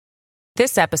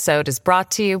This episode is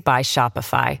brought to you by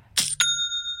Shopify.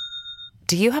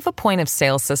 Do you have a point of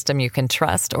sale system you can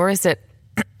trust, or is it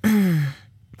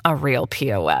a real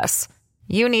POS?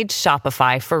 You need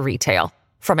Shopify for retail.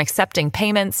 From accepting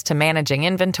payments to managing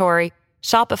inventory,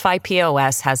 Shopify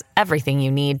POS has everything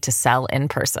you need to sell in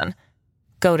person.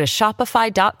 Go to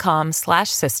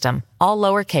shopify.com/system, all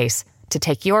lowercase, to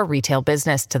take your retail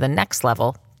business to the next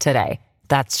level today.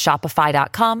 That's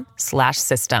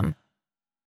shopify.com/system.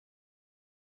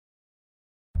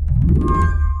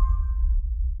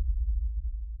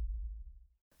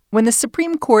 When the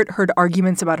Supreme Court heard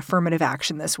arguments about affirmative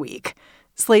action this week,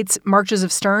 Slate's Mark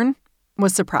Joseph Stern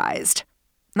was surprised.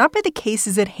 Not by the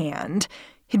cases at hand.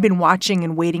 He'd been watching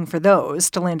and waiting for those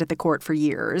to land at the court for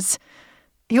years.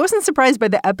 He wasn't surprised by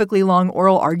the epically long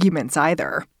oral arguments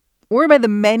either, or by the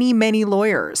many, many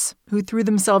lawyers who threw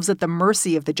themselves at the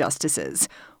mercy of the justices,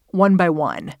 one by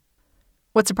one.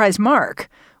 What surprised Mark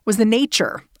was the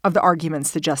nature of the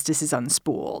arguments the justices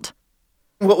unspooled.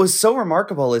 What was so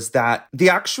remarkable is that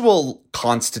the actual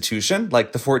Constitution,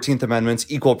 like the 14th Amendment's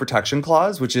Equal Protection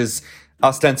Clause, which is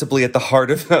ostensibly at the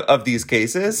heart of these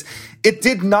cases, it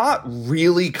did not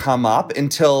really come up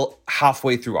until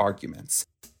halfway through arguments.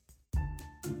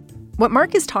 What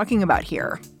Mark is talking about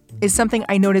here is something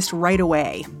I noticed right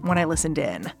away when I listened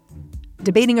in.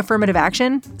 Debating affirmative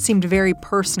action seemed very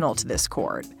personal to this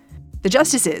court. The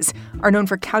justices are known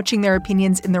for couching their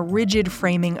opinions in the rigid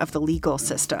framing of the legal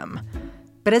system.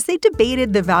 But as they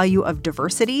debated the value of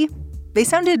diversity, they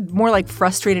sounded more like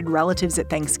frustrated relatives at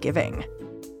Thanksgiving.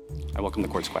 I welcome the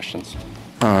court's questions.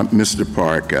 Mr.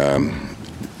 Park,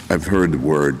 I've heard the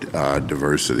word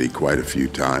diversity quite a few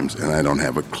times, and I don't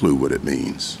have a clue what it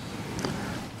means.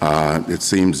 It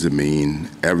seems to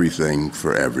mean everything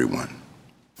for everyone.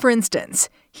 For instance,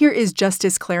 here is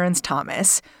Justice Clarence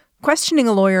Thomas questioning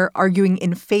a lawyer arguing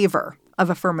in favor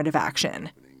of affirmative action.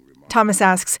 Thomas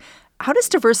asks, how does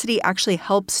diversity actually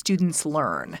help students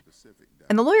learn?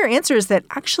 And the lawyer answers that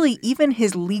actually even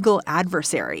his legal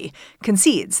adversary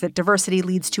concedes that diversity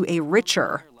leads to a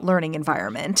richer learning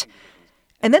environment.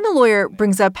 And then the lawyer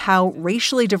brings up how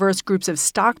racially diverse groups of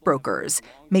stockbrokers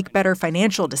make better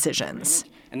financial decisions.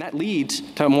 And that leads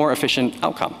to a more efficient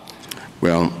outcome.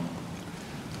 Well,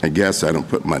 I guess I don't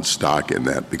put much stock in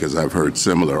that because I've heard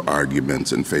similar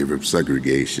arguments in favor of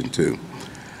segregation, too.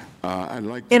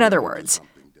 In other words,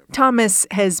 Thomas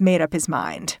has made up his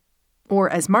mind. Or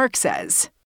as Mark says,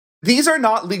 these are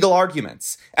not legal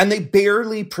arguments, and they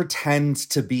barely pretend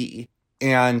to be.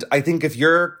 And I think if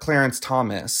you're Clarence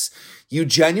Thomas, you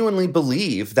genuinely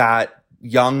believe that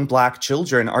young Black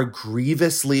children are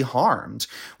grievously harmed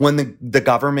when the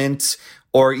government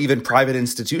or even private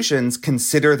institutions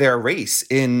consider their race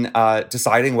in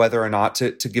deciding whether or not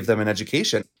to give them an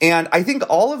education. And I think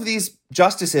all of these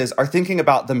justices are thinking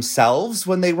about themselves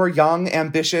when they were young,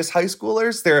 ambitious high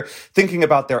schoolers. They're thinking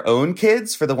about their own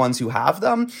kids for the ones who have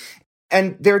them.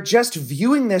 And they're just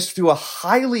viewing this through a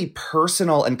highly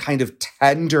personal and kind of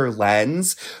tender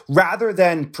lens, rather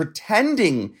than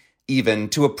pretending even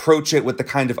to approach it with the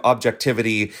kind of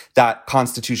objectivity that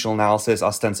constitutional analysis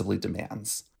ostensibly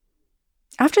demands.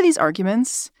 After these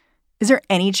arguments, is there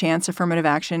any chance affirmative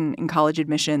action in college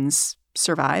admissions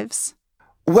survives?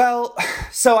 Well,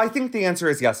 so I think the answer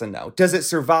is yes and no. Does it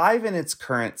survive in its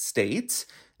current state?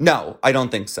 No, I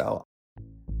don't think so.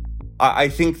 I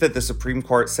think that the Supreme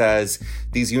Court says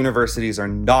these universities are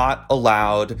not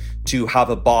allowed to have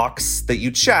a box that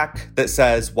you check that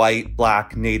says white,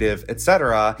 Black, Native,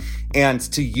 etc., and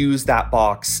to use that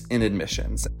box in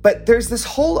admissions. But there's this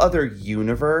whole other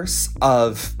universe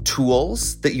of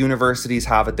tools that universities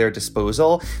have at their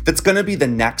disposal that's going to be the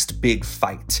next big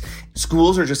fight.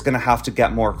 Schools are just going to have to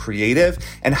get more creative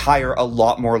and hire a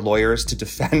lot more lawyers to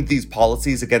defend these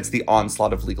policies against the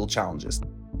onslaught of legal challenges.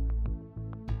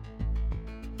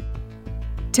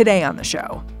 Today on the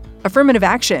show, affirmative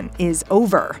action is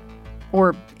over.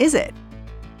 Or is it?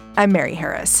 I'm Mary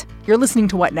Harris. You're listening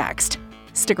to What Next?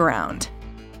 Stick around.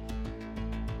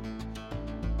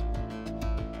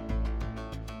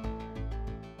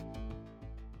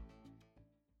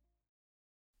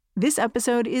 This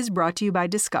episode is brought to you by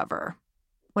Discover.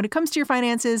 When it comes to your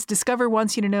finances, Discover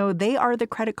wants you to know they are the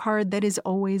credit card that is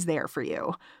always there for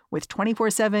you. With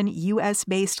 24/7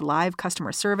 U.S.-based live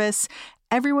customer service,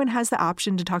 everyone has the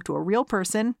option to talk to a real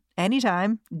person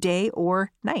anytime, day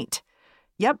or night.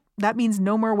 Yep, that means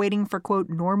no more waiting for, quote,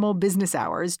 normal business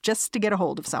hours just to get a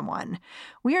hold of someone.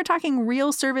 We are talking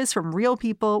real service from real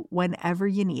people whenever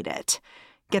you need it.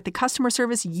 Get the customer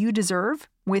service you deserve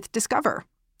with Discover.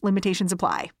 Limitations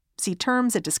apply. See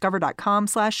terms at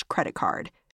discover.com/creditcard.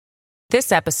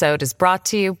 This episode is brought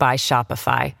to you by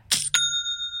Shopify.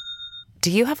 Do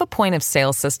you have a point of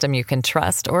sale system you can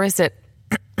trust, or is it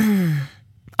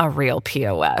a real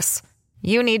POS?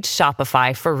 You need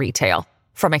Shopify for retail.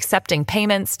 From accepting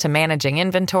payments to managing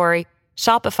inventory,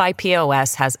 Shopify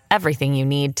POS has everything you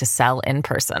need to sell in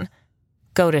person.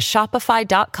 Go to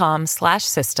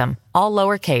shopify.com/system, all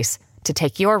lowercase, to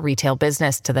take your retail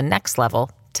business to the next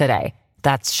level today.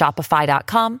 That's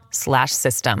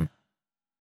shopify.com/system.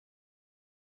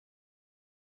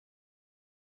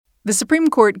 The Supreme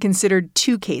Court considered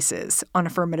two cases on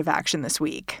affirmative action this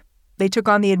week. They took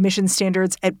on the admissions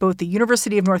standards at both the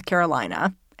University of North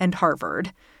Carolina and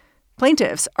Harvard.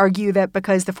 Plaintiffs argue that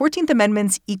because the 14th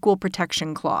Amendment's Equal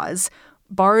Protection Clause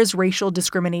bars racial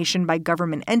discrimination by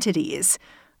government entities,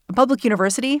 a public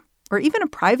university, or even a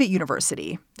private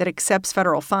university that accepts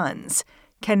federal funds,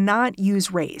 cannot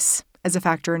use race as a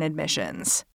factor in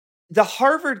admissions. The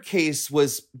Harvard case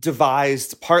was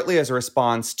devised partly as a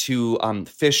response to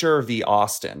Fisher v.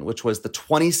 Austin, which was the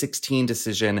 2016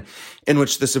 decision in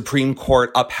which the Supreme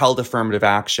Court upheld affirmative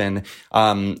action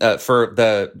for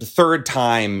the third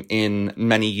time in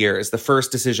many years. The first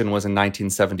decision was in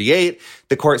 1978.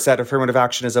 The court said affirmative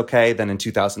action is okay. Then in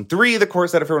 2003, the court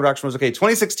said affirmative action was okay.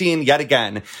 2016, yet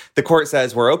again, the court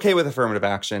says we're okay with affirmative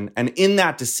action. And in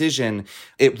that decision,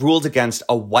 it ruled against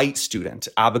a white student,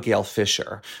 Abigail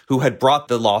Fisher, who had brought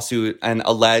the lawsuit and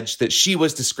alleged that she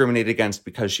was discriminated against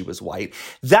because she was white.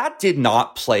 That did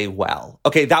not play well.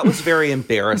 Okay, that was very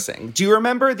embarrassing. Do you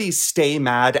remember these Stay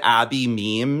Mad Abby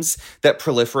memes that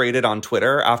proliferated on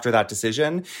Twitter after that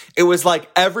decision? It was like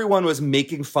everyone was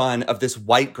making fun of this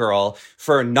white girl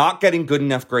for not getting good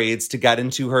enough grades to get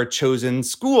into her chosen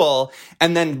school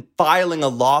and then filing a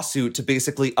lawsuit to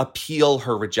basically appeal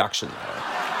her rejection letter.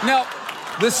 Now,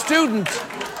 the student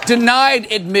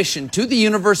denied admission to the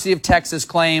University of Texas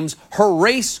claims her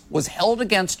race was held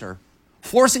against her,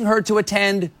 forcing her to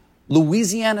attend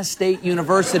Louisiana State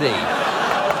University.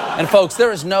 And folks,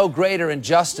 there is no greater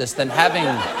injustice than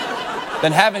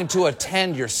having to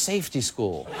attend your safety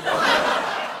school.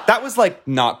 That was like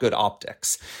not good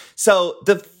optics. So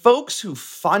the folks who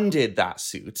funded that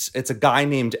suit, it's a guy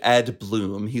named Ed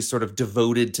Blum. He's sort of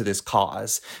devoted to this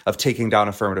cause of taking down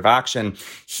affirmative action.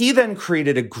 He then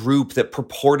created a group that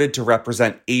purported to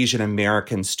represent Asian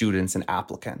American students and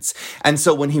applicants. And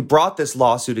so when he brought this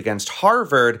lawsuit against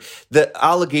Harvard, the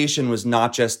allegation was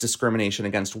not just discrimination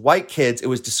against white kids, it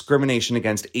was discrimination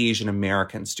against Asian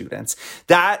American students.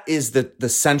 That is the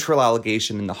central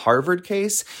allegation in the Harvard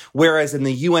case, whereas in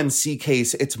the UNC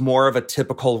case, it's more of a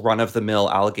typical run-of-the-mill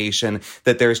allegation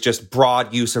that there's just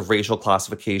broad use of racial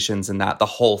classifications and that the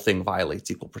whole thing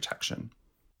violates equal protection.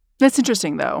 That's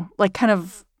interesting, though. Like, kind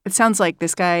of, it sounds like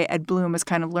this guy, Ed Blum, is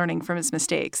kind of learning from his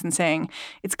mistakes and saying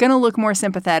it's going to look more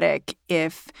sympathetic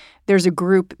if there's a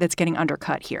group that's getting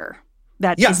undercut here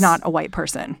that is not a white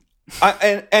person.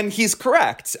 And he's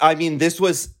correct. I mean, this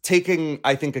was taking,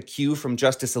 I think, a cue from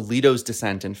Justice Alito's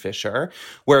dissent in Fisher,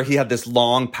 where he had this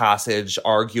long passage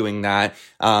arguing that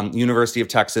University of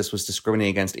Texas was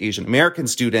discriminating against Asian American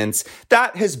students.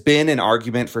 That has been an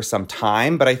argument for some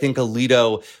time, but I think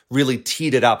Alito really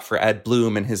teed it up for Ed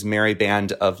Blum and his merry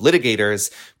band of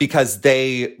litigators because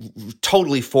they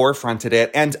totally forefronted it.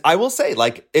 And I will say,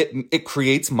 like, it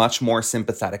creates much more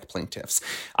sympathetic plaintiffs.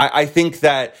 I think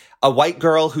that a white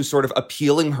girl who's sort of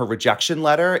appealing her rejection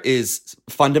letter is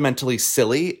fundamentally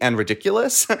silly and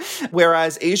ridiculous,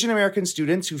 whereas Asian American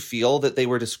students who feel that they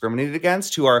were discriminated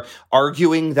against, who are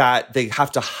arguing that they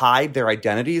have to hide their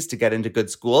identities to get into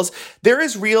good schools, there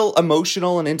is real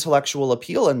emotional and intellectual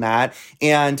appeal in that,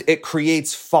 and it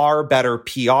creates far better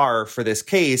PR for this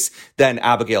case than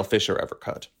Abigail Fisher ever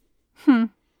could.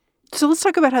 So let's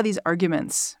talk about how these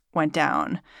arguments went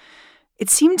down. It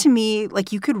seemed to me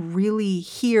like you could really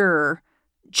hear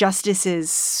justices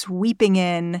sweeping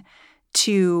in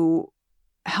to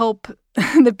help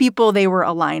the people they were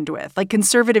aligned with, like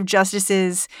conservative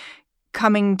justices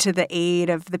coming to the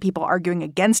aid of the people arguing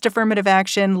against affirmative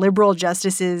action, liberal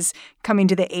justices coming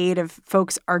to the aid of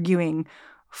folks arguing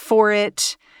for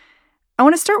it. I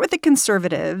want to start with the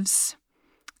conservatives.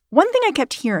 One thing I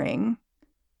kept hearing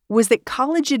was that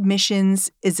college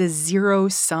admissions is a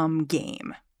zero-sum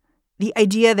game. The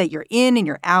idea that you're in and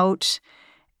you're out,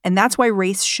 and that's why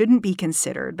race shouldn't be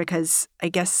considered because I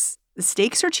guess the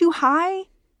stakes are too high.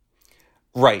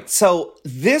 Right. So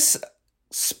this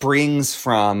springs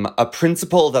from a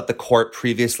principle that the court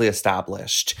previously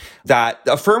established that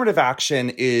affirmative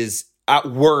action is at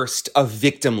worst, a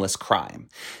victimless crime.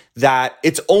 That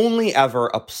it's only ever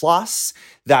a plus,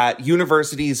 that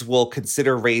universities will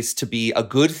consider race to be a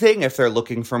good thing if they're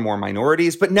looking for more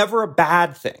minorities, but never a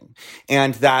bad thing.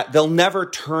 And that they'll never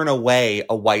turn away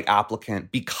a white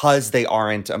applicant because they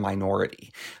aren't a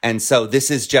minority. And so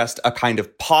this is just a kind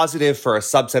of positive for a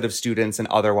subset of students and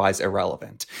otherwise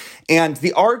irrelevant. And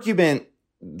the argument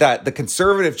that the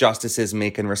conservative justices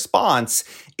make in response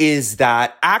is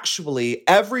that actually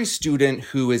every student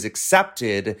who is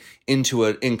accepted into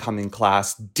an incoming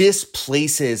class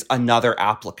displaces another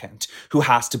applicant who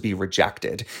has to be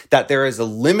rejected, that there is a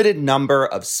limited number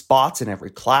of spots in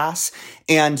every class.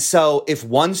 And so if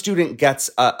one student gets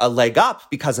a leg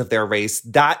up because of their race,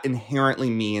 that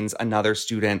inherently means another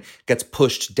student gets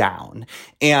pushed down.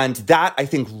 And that, I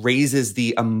think, raises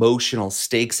the emotional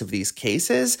stakes of these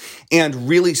cases and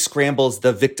really scrambles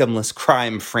the victimless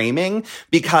crime framing,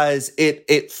 because it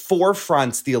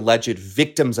forefronts the alleged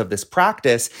victims of this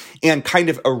practice and kind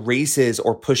of erases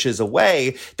or pushes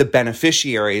away the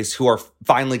beneficiaries who are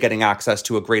finally getting access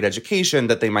to a great education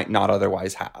that they might not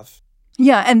otherwise have.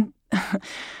 Yeah, and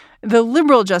the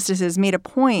liberal justices made a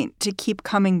point to keep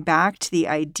coming back to the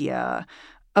idea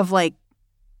of, like,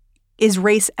 is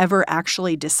race ever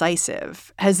actually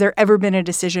decisive? Has there ever been a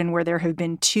decision where there have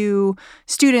been two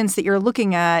students that you're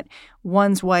looking at,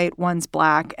 one's white, one's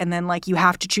black, and then, like, you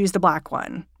have to choose the black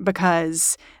one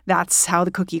because that's how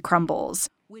the cookie crumbles?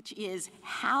 Which is,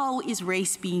 how is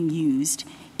race being used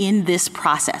in this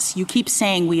process? You keep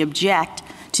saying we object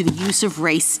to the use of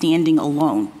race standing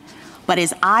alone. But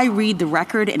as I read the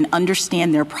record and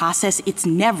understand their process, it's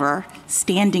never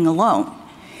standing alone.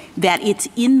 That it's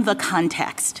in the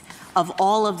context of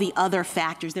all of the other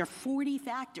factors. There are 40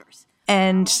 factors.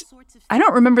 And I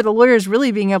don't remember the lawyers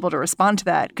really being able to respond to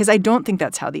that, because I don't think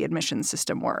that's how the admissions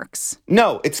system works.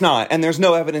 No, it's not. And there's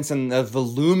no evidence in the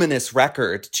voluminous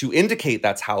record to indicate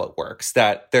that's how it works,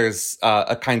 that there's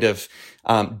a kind of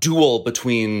duel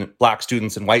between black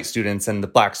students and white students, and the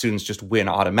black students just win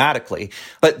automatically.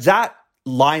 But that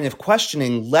line of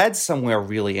questioning led somewhere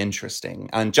really interesting.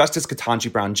 And Justice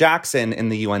Ketanji Brown Jackson in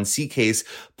the UNC case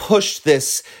pushed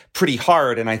this pretty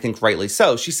hard, and I think rightly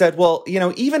so. She said, well, you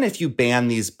know, even if you ban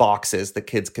these boxes that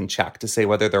kids can check to say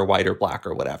whether they're white or black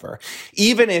or whatever,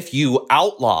 even if you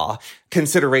outlaw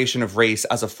consideration of race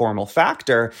as a formal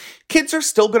factor, kids are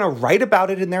still going to write about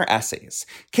it in their essays.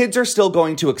 Kids are still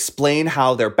going to explain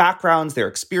how their backgrounds, their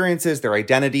experiences, their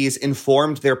identities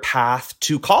informed their path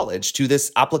to college, to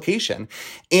this application.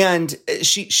 And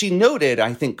she noted,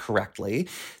 I think correctly,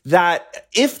 that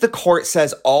if the court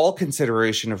says all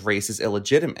consideration of race is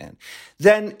illegitimate,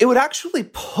 then it would actually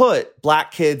put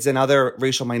black kids and other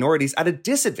racial minorities at a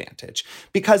disadvantage.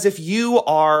 Because if you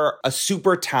are a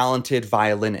super talented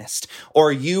violinist,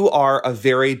 or you are a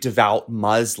very devout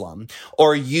Muslim,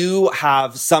 or you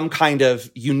have some kind of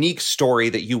unique story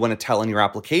that you want to tell in your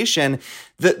application,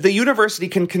 the university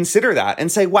can consider that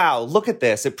and say, wow, look at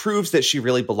this. It proves that she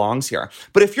really belongs here.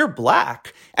 But if you're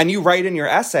black and you write in your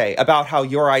essay about how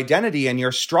your identity and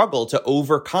your struggle to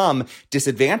overcome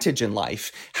disadvantage in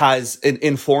life has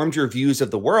informed your views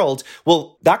of the world,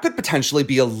 well, that could potentially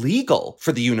be illegal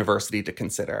for the university to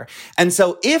consider. And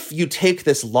so if you take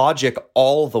this logic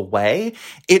all the way,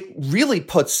 it really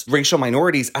puts racial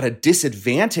minorities at a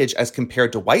disadvantage as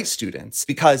compared to white students,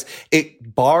 because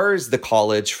it bars the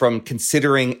college from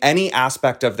considering any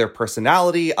aspect of their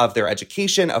personality, of their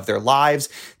education, of their lives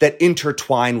that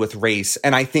intertwine with race.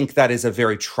 And I think that is a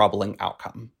very troubling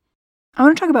outcome. I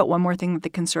want to talk about one more thing that the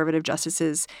conservative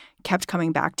justices kept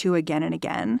coming back to again and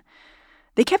again.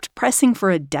 They kept pressing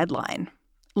for a deadline.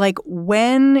 Like,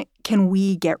 when can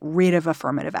we get rid of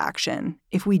affirmative action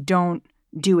if we don't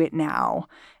do it now?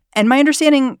 And my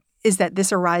understanding is that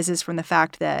this arises from the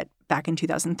fact that back in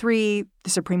 2003, the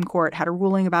Supreme Court had a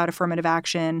ruling about affirmative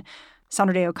action.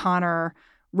 Sandra Day O'Connor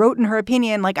wrote in her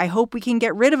opinion, like, I hope we can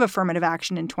get rid of affirmative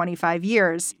action in 25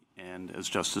 years. And as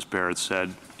Justice Barrett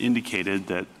said, indicated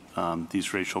that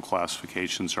these racial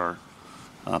classifications are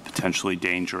potentially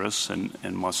dangerous and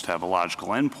must have a logical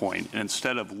endpoint. And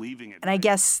instead of leaving it... And I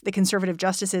guess the conservative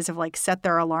justices have, like, set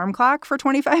their alarm clock for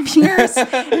 25 years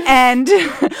and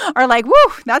are like,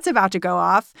 whoo, that's about to go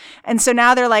off. And so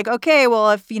now they're like, okay,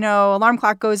 well, if, alarm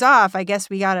clock goes off, I guess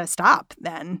we got to stop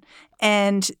then.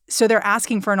 And so they're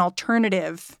asking for an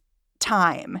alternative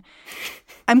time.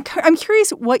 I'm curious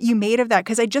what you made of that,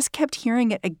 because I just kept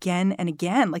hearing it again and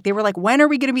again. Like, they were like, when are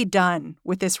we going to be done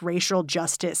with this racial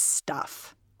justice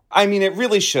stuff? I mean, it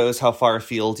really shows how far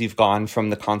afield you've gone from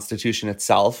the Constitution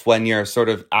itself when you're sort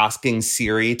of asking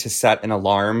Siri to set an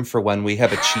alarm for when we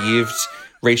have achieved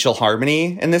racial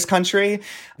harmony in this country.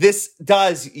 This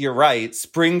does, you're right,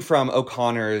 spring from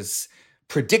O'Connor's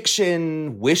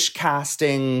prediction, wish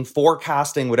casting,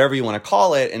 forecasting, whatever you want to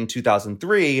call it, in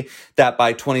 2003, that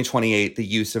by 2028, the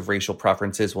use of racial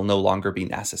preferences will no longer be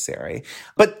necessary.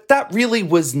 But that really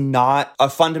was not a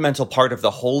fundamental part of the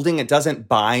holding. It doesn't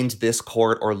bind this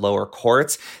court or lower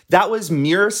courts. That was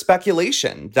mere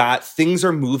speculation that things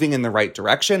are moving in the right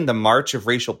direction. The march of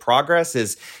racial progress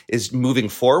is moving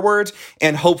forward.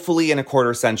 And hopefully in a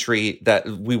quarter century that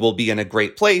we will be in a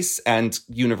great place and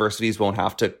universities won't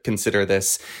have to consider this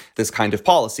kind of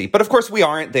policy. But of course, we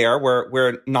aren't there.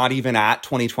 We're not even at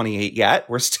 2028 yet.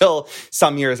 We're still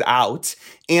some years out.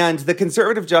 And the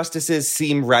conservative justices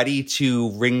seem ready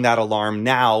to ring that alarm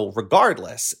now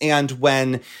regardless. And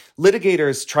when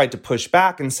litigators tried to push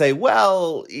back and say,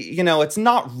 well, you know, it's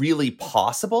not really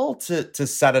possible to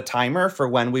set a timer for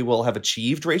when we will have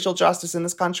achieved racial justice in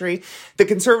this country, the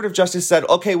conservative justice said,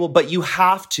 okay, well, but you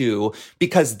have to,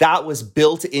 because that was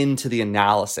built into the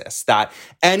analysis, that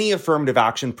any affirmative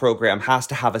action program has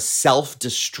to have a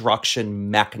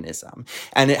self-destruction mechanism,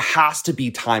 and it has to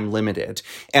be time limited.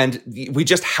 And we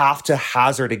just have to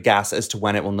hazard a guess as to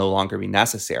when it will no longer be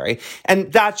necessary.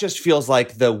 And that just feels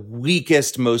like the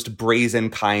weakest, most brazen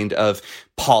kind of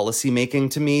policymaking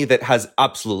to me that has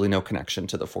absolutely no connection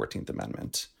to the 14th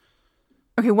Amendment.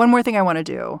 Okay, one more thing I want to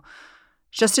do.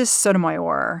 Justice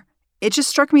Sotomayor, it just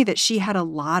struck me that she had a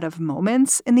lot of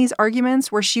moments in these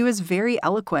arguments where she was very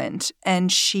eloquent,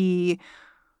 and she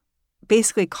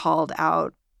basically called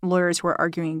out lawyers who were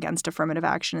arguing against affirmative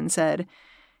action and said,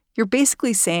 you're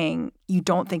basically saying you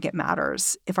don't think it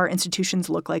matters if our institutions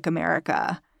look like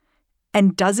America.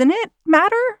 And doesn't it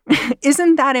matter?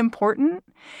 Isn't that important?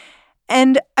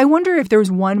 And I wonder if there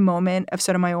was one moment of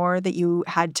Sotomayor that you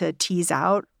had to tease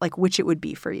out, like which it would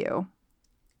be for you.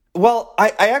 Well,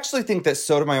 I actually think that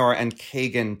Sotomayor and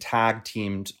Kagan tag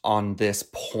teamed on this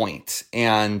point.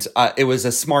 And it was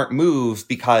a smart move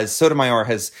because Sotomayor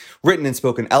has written and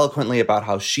spoken eloquently about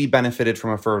how she benefited from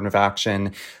affirmative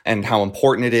action and how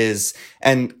important it is.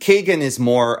 And Kagan is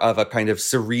more of a kind of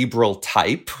cerebral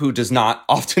type who does not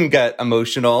often get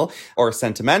emotional or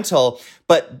sentimental.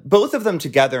 But both of them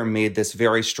together made this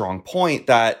very strong point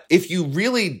that if you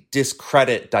really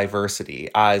discredit diversity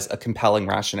as a compelling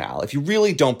rationale, if you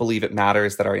really don't believe it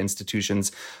matters that our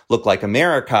institutions look like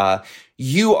America,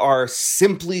 you are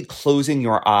simply closing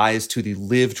your eyes to the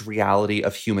lived reality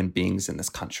of human beings in this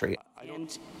country.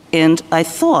 And I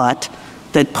thought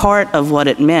that part of what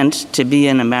it meant to be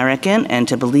an American and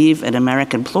to believe in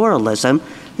American pluralism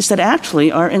is that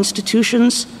actually our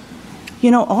institutions,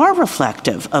 are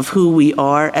reflective of who we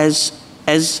are as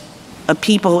a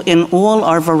people in all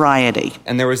our variety.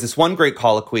 And there was this one great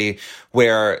colloquy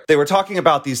where they were talking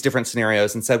about these different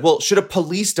scenarios and said, well, should a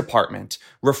police department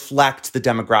reflect the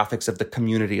demographics of the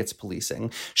community it's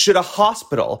policing? Should a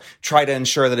hospital try to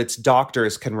ensure that its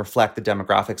doctors can reflect the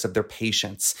demographics of their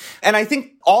patients? And I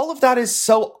think all of that is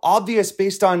so obvious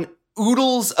based on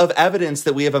oodles of evidence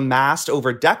that we have amassed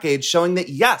over decades showing that,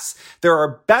 yes, there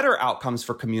are better outcomes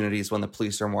for communities when the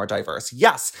police are more diverse.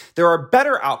 Yes, there are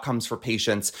better outcomes for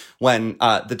patients when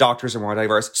the doctors are more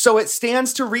diverse. So it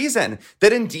stands to reason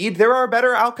that indeed there are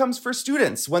better outcomes for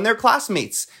students when their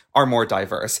classmates are more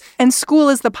diverse. And school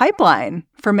is the pipeline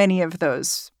for many of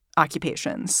those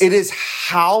occupations. It is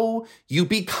how you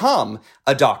become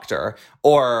a doctor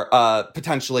or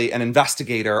potentially an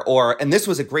investigator and this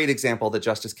was a great example that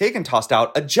Justice Kagan tossed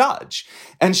out, a judge.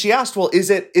 And she asked, well, is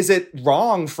it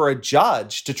wrong for a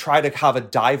judge to try to have a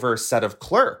diverse set of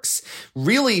clerks?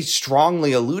 Really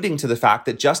strongly alluding to the fact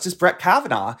that Justice Brett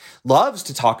Kavanaugh loves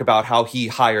to talk about how he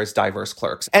hires diverse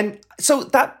clerks. And so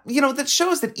that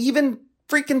shows that even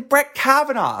freaking Brett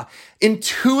Kavanaugh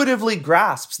intuitively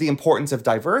grasps the importance of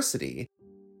diversity.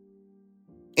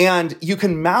 And you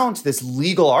can mount this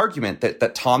legal argument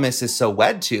that Thomas is so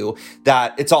wed to,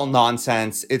 that it's all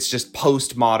nonsense, it's just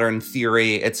postmodern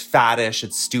theory, it's faddish,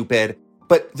 it's stupid.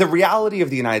 But the reality of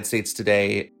the United States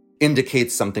today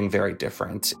indicates something very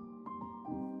different.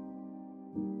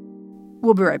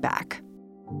 We'll be right back.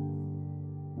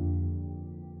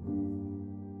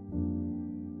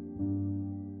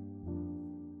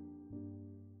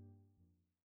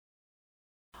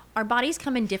 Our bodies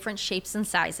come in different shapes and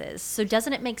sizes, so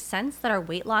doesn't it make sense that our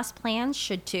weight loss plans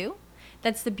should too?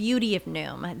 That's the beauty of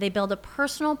Noom. They build a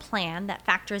personal plan that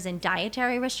factors in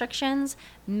dietary restrictions,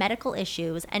 medical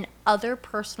issues, and other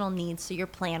personal needs so your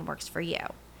plan works for you.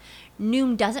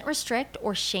 Noom doesn't restrict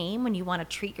or shame when you want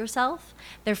to treat yourself.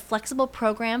 Their flexible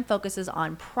program focuses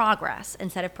on progress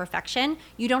instead of perfection.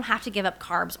 You don't have to give up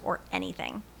carbs or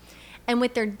anything. And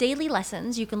with their daily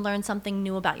lessons, you can learn something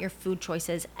new about your food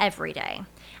choices every day.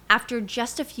 After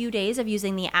just a few days of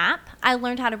using the app, I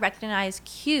learned how to recognize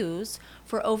cues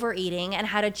for overeating and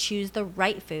how to choose the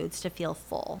right foods to feel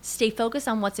full. Stay focused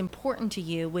on what's important to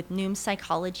you with Noom's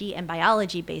psychology and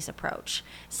biology-based approach.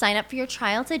 Sign up for your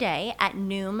trial today at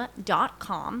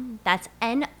Noom.com. That's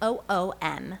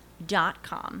Noom.com.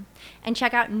 And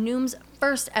check out Noom's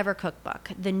first ever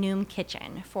cookbook, The Noom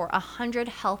Kitchen, for 100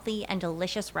 healthy and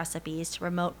delicious recipes to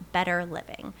promote better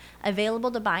living.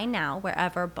 Available to buy now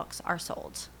wherever books are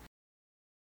sold.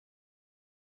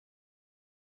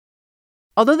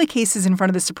 Although the cases in front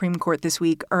of the Supreme Court this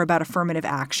week are about affirmative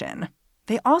action,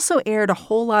 they also aired a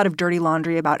whole lot of dirty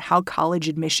laundry about how college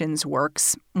admissions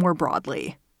works more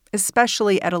broadly,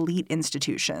 especially at elite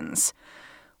institutions.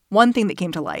 One thing that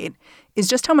came to light is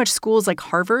just how much schools like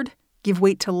Harvard give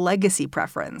weight to legacy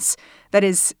preference, that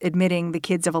is, admitting the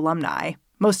kids of alumni,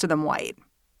 most of them white.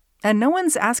 And no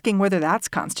one's asking whether that's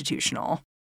constitutional.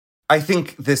 I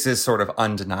think this is sort of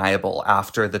undeniable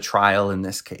after the trial in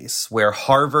this case, where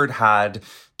Harvard had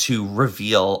to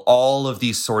reveal all of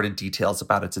these sordid details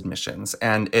about its admissions.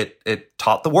 And it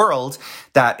taught the world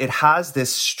that it has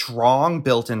this strong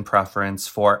built-in preference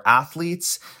for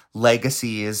athletes,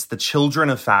 legacies, the children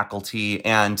of faculty,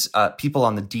 and people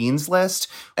on the dean's list.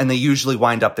 And they usually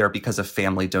wind up there because of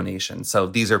family donations. So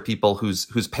these are people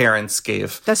whose parents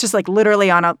gave. That's just like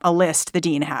literally on a list the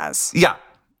dean has. Yeah.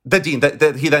 The dean,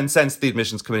 he then sends to the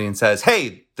admissions committee and says,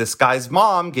 hey, this guy's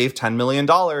mom gave $10 million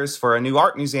for a new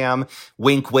art museum.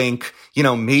 Wink, wink.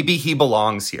 Maybe he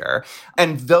belongs here.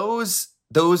 And those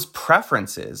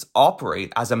preferences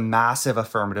operate as a massive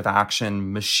affirmative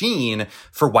action machine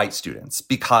for white students,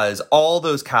 because all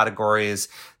those categories,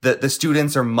 the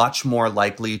students are much more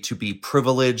likely to be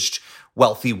privileged,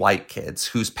 wealthy white kids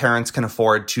whose parents can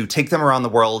afford to take them around the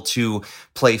world to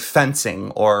play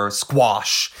fencing or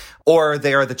squash, or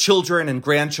they are the children and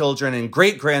grandchildren and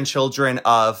great-grandchildren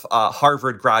of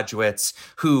Harvard graduates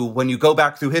who, when you go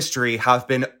back through history, have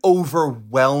been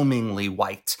overwhelmingly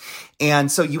white.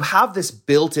 And so you have this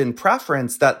built-in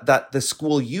preference that the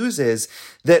school uses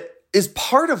that is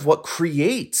part of what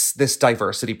creates this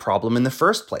diversity problem in the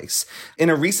first place. In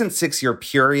a recent 6-year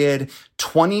period,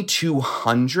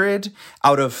 2,200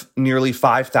 out of nearly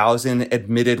 5,000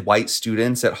 admitted white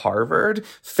students at Harvard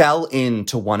fell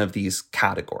into one of these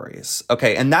categories.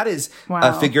 Okay, and that is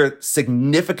a figure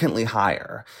significantly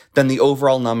higher than the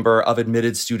overall number of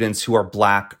admitted students who are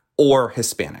Black or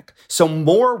Hispanic. So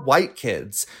more white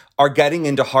kids are getting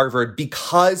into Harvard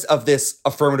because of this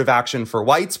affirmative action for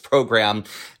whites program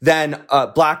than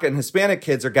Black and Hispanic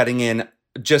kids are getting in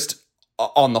just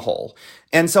on the whole.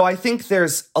 And so I think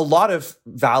there's a lot of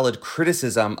valid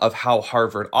criticism of how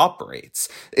Harvard operates.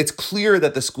 It's clear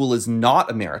that the school is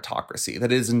not a meritocracy,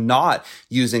 that it is not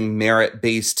using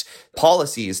merit-based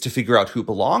policies to figure out who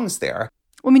belongs there.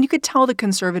 Well, I mean, you could tell the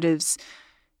conservatives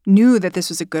knew that this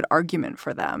was a good argument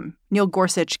for them. Neil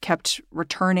Gorsuch kept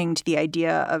returning to the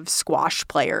idea of squash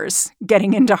players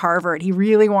getting into Harvard. He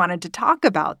really wanted to talk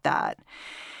about that.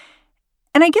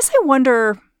 And I guess I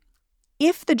wonder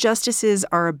if the justices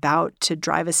are about to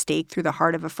drive a stake through the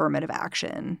heart of affirmative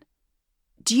action.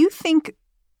 Do you think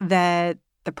that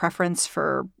the preference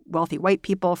for wealthy white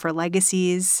people, for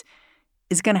legacies,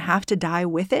 is going to have to die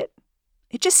with it?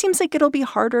 It just seems like it'll be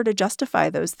harder to justify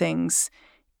those things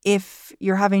if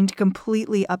you're having to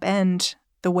completely upend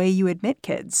the way you admit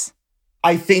kids.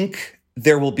 I think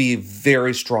there will be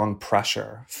very strong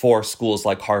pressure for schools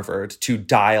like Harvard to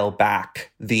dial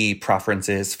back the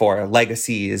preferences for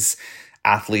legacies,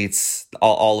 athletes,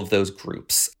 all of those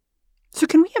groups. So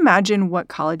can we imagine what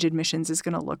college admissions is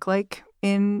going to look like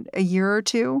in a year or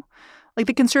two? Like,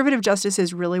 the conservative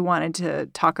justices really wanted to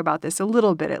talk about this a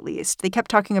little bit, at least. They kept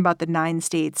talking about the 9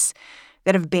 states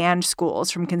that have banned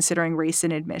schools from considering race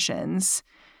in admissions.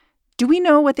 Do we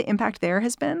know what the impact there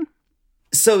has been?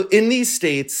 So in these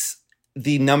states,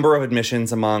 the number of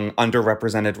admissions among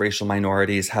underrepresented racial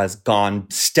minorities has gone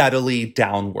steadily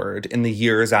downward in the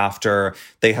years after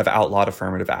they have outlawed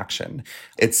affirmative action.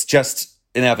 It's just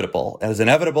inevitable as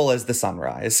the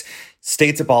sunrise.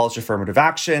 States abolish affirmative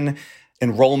action.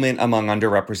 Enrollment among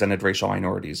underrepresented racial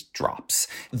minorities drops.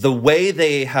 The way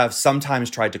they have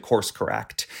sometimes tried to course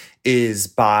correct is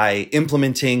by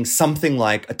implementing something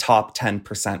like a top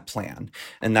 10% plan.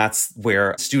 And that's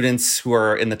where students who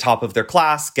are in the top of their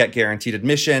class get guaranteed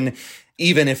admission,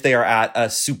 even if they are at a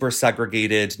super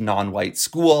segregated non-white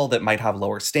school that might have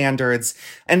lower standards.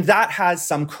 And that has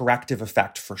some corrective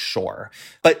effect for sure.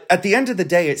 But at the end of the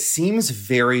day, it seems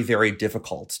very, very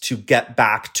difficult to get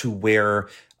back to where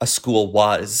a school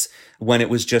was when it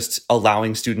was just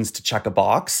allowing students to check a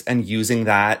box and using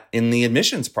that in the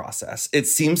admissions process. It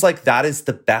seems like that is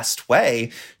the best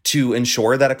way to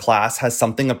ensure that a class has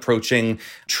something approaching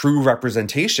true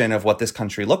representation of what this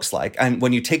country looks like. And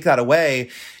when you take that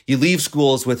away, you leave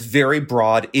schools with very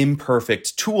broad,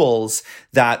 imperfect tools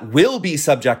that will be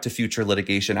subject to future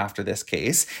litigation after this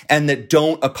case and that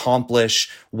don't accomplish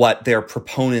what their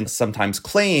proponents sometimes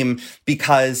claim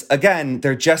because, again,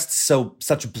 they're just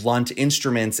such blunt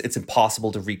instruments, it's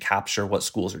impossible to recapture what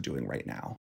schools are doing right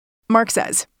now. Mark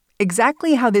says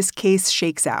exactly how this case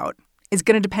shakes out is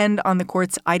going to depend on the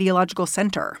court's ideological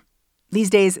center. These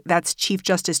days, that's Chief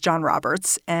Justice John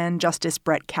Roberts and Justice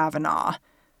Brett Kavanaugh.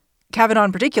 Kavanaugh,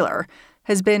 in particular,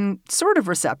 has been sort of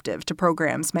receptive to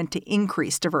programs meant to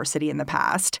increase diversity in the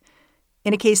past.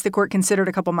 In a case the court considered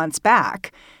a couple months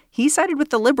back, he sided with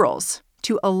the liberals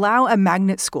to allow a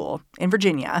magnet school in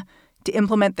Virginia to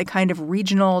implement the kind of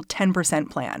regional 10%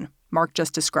 plan Mark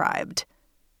just described.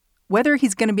 Whether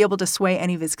he's going to be able to sway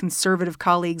any of his conservative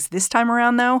colleagues this time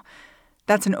around, though,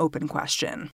 that's an open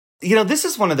question. You know, this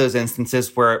is one of those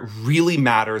instances where it really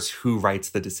matters who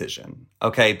writes the decision,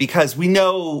 okay? Because we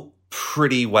know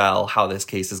pretty well how this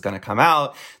case is going to come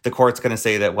out. The court's going to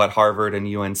say that what Harvard and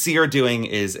UNC are doing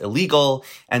is illegal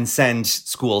and send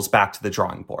schools back to the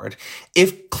drawing board.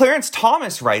 If Clarence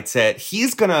Thomas writes it,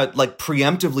 he's going to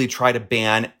preemptively try to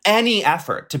ban any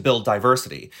effort to build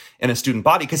diversity in a student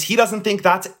body because he doesn't think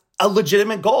that's a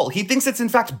legitimate goal. He thinks it's in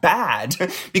fact bad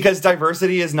because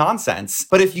diversity is nonsense.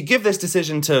 But if you give this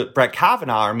decision to Brett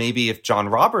Kavanaugh, or maybe if John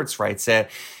Roberts writes it,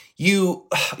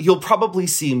 you'll probably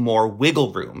see more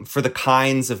wiggle room for the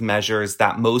kinds of measures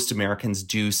that most Americans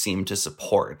do seem to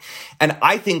support. And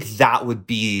I think that would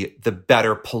be the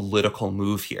better political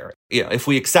move here. You know, if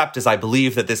we accept, as I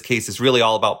believe, that this case is really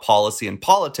all about policy and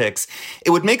politics, it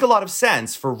would make a lot of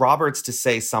sense for Roberts to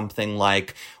say something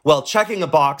like, well, checking a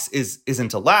box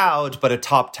isn't allowed, but a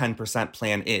top 10%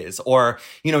 plan is. Or,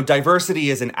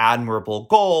 diversity is an admirable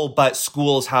goal, but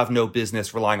schools have no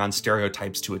business relying on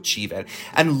stereotypes to achieve it,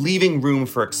 and leaving room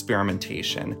for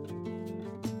experimentation.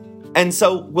 And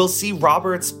so we'll see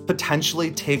Roberts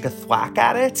potentially take a thwack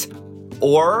at it,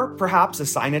 or perhaps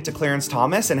assign it to Clarence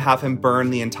Thomas and have him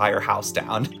burn the entire house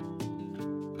down.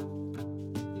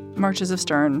 Mark Joseph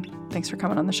Stern, thanks for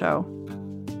coming on the show.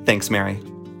 Thanks, Mary.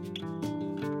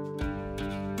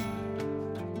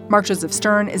 Mark Joseph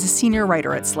Stern is a senior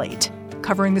writer at Slate,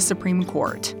 covering the Supreme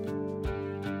Court.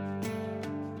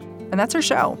 And that's our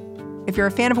show. If you're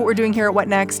a fan of what we're doing here at What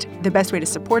Next, the best way to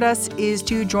support us is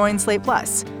to join Slate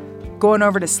Plus. Go on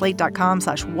over to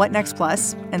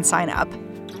slate.com/whatnextplus and sign up.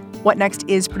 What Next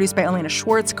is produced by Elena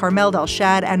Schwartz, Carmel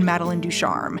Delshad, and Madeline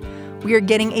Ducharme. We are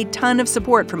getting a ton of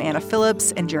support from Anna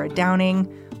Phillips and Jared Downing.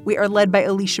 We are led by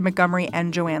Alicia Montgomery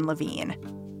and Joanne Levine.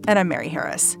 And I'm Mary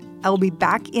Harris. I will be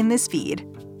back in this feed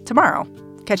tomorrow.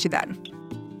 Catch you then.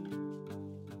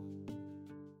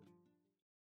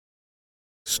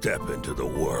 Step into the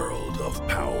world of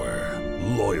power,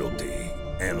 loyalty,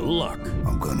 and luck.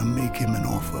 I'm gonna make him an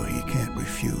offer he can't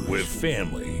refuse. With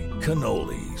family,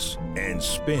 cannolis, and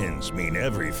spins mean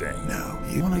everything. Now,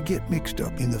 you wanna get mixed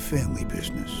up in the family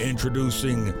business.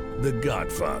 Introducing The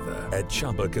Godfather at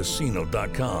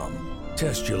ChumbaCasino.com.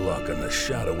 Test your luck in the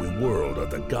shadowy world of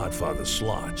The Godfather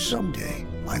slot. Someday,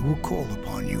 I will call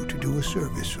upon you to do a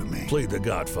service for me. Play The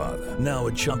Godfather, now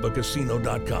at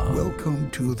ChumbaCasino.com. Welcome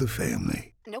to the family.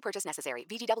 No purchase necessary.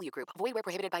 VGW Group. Void where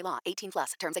prohibited by law.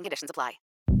 18+. Terms and conditions apply.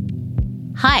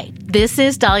 Hi, this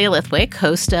is Dahlia Lithwick,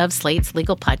 host of Slate's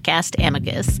legal podcast,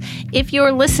 Amicus. If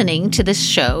you're listening to this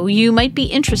show, you might be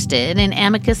interested in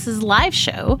Amicus's live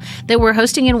show that we're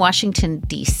hosting in Washington,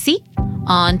 D.C.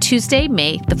 on Tuesday,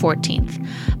 May the 14th.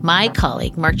 My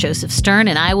colleague, Mark Joseph Stern,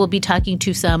 and I will be talking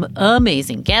to some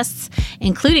amazing guests,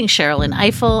 including Sherrilyn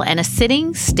Ifill and a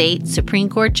sitting state Supreme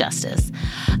Court justice,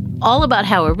 all about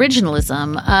how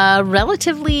originalism, a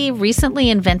relatively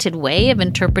recently invented way of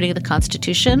interpreting the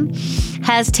Constitution,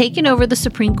 has taken over the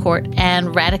Supreme Court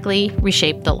and radically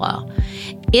reshaped the law.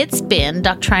 It's been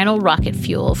doctrinal rocket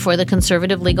fuel for the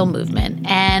conservative legal movement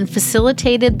and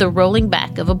facilitated the rolling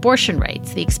back of abortion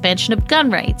rights, the expansion of gun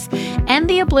rights, and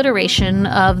the obliteration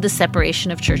of the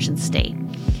separation of church and state.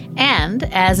 And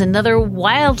as another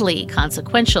wildly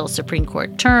consequential Supreme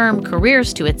Court term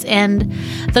careers to its end,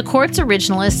 the court's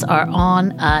originalists are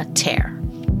on a tear.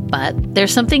 But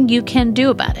there's something you can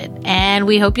do about it, and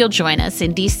we hope you'll join us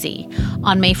in D.C.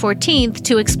 on May 14th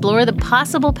to explore the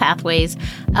possible pathways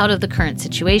out of the current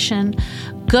situation.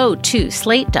 Go to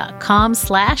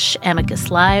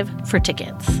slate.com/amicuslive for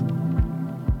tickets.